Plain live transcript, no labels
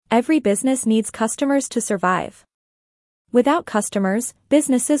Every business needs customers to survive. Without customers,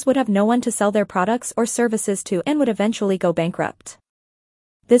 businesses would have no one to sell their products or services to and would eventually go bankrupt.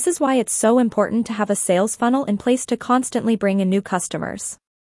 This is why it's so important to have a sales funnel in place to constantly bring in new customers.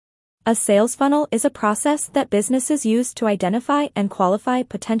 A sales funnel is a process that businesses use to identify and qualify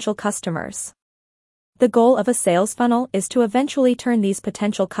potential customers. The goal of a sales funnel is to eventually turn these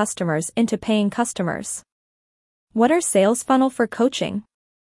potential customers into paying customers. What are sales funnel for coaching?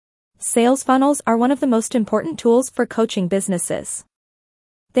 Sales funnels are one of the most important tools for coaching businesses.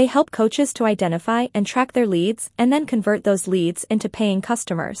 They help coaches to identify and track their leads and then convert those leads into paying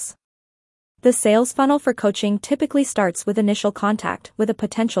customers. The sales funnel for coaching typically starts with initial contact with a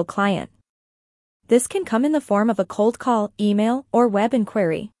potential client. This can come in the form of a cold call, email, or web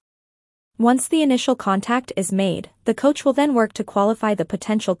inquiry. Once the initial contact is made, the coach will then work to qualify the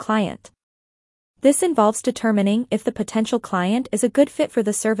potential client. This involves determining if the potential client is a good fit for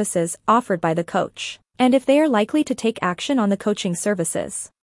the services offered by the coach, and if they are likely to take action on the coaching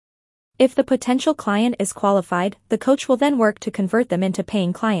services. If the potential client is qualified, the coach will then work to convert them into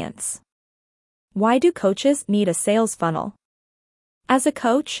paying clients. Why do coaches need a sales funnel? As a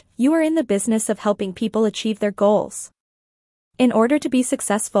coach, you are in the business of helping people achieve their goals. In order to be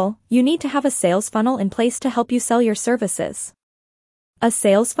successful, you need to have a sales funnel in place to help you sell your services. A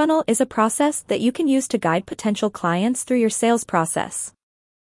sales funnel is a process that you can use to guide potential clients through your sales process.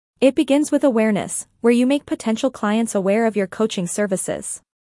 It begins with awareness, where you make potential clients aware of your coaching services.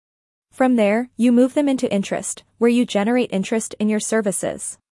 From there, you move them into interest, where you generate interest in your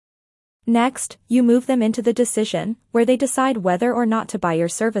services. Next, you move them into the decision, where they decide whether or not to buy your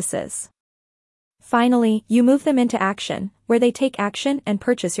services. Finally, you move them into action, where they take action and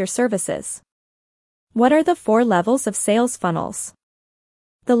purchase your services. What are the 4 levels of sales funnels?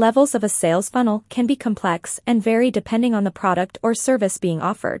 The levels of a sales funnel can be complex and vary depending on the product or service being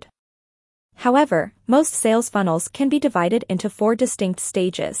offered. However, most sales funnels can be divided into 4 distinct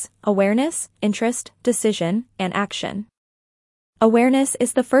stages: awareness, interest, decision, and action. Awareness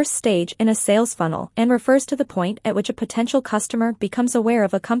is the first stage in a sales funnel and refers to the point at which a potential customer becomes aware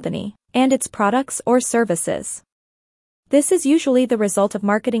of a company and its products or services. This is usually the result of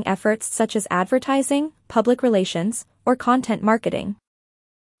marketing efforts such as advertising, public relations, or content marketing.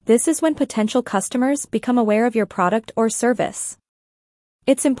 This is when potential customers become aware of your product or service.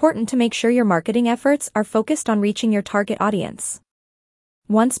 It's important to make sure your marketing efforts are focused on reaching your target audience.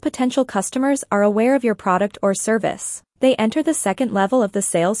 Once potential customers are aware of your product or service, they enter the second level of the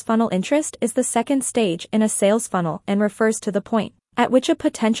sales funnel. Interest is the second stage in a sales funnel and refers to the point at which a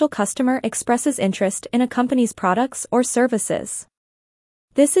potential customer expresses interest in a company's products or services.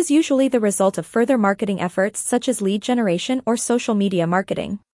 This is usually the result of further marketing efforts such as lead generation or social media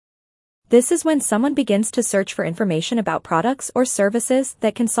marketing. This is when someone begins to search for information about products or services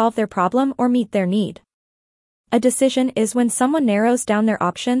that can solve their problem or meet their need. A decision is when someone narrows down their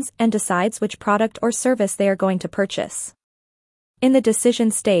options and decides which product or service they are going to purchase. In the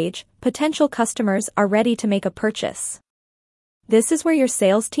decision stage, potential customers are ready to make a purchase. This is where your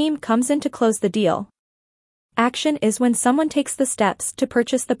sales team comes in to close the deal. Action is when someone takes the steps to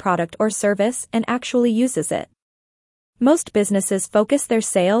purchase the product or service and actually uses it. Most businesses focus their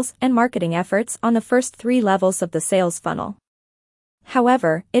sales and marketing efforts on the first 3 levels of the sales funnel.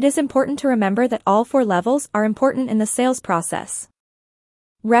 However, it is important to remember that all 4 levels are important in the sales process.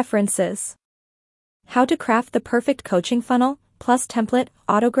 References: How to Craft the Perfect Coaching Funnel, plus template,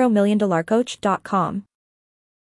 AutoGrowMillion-dollar Coach.com.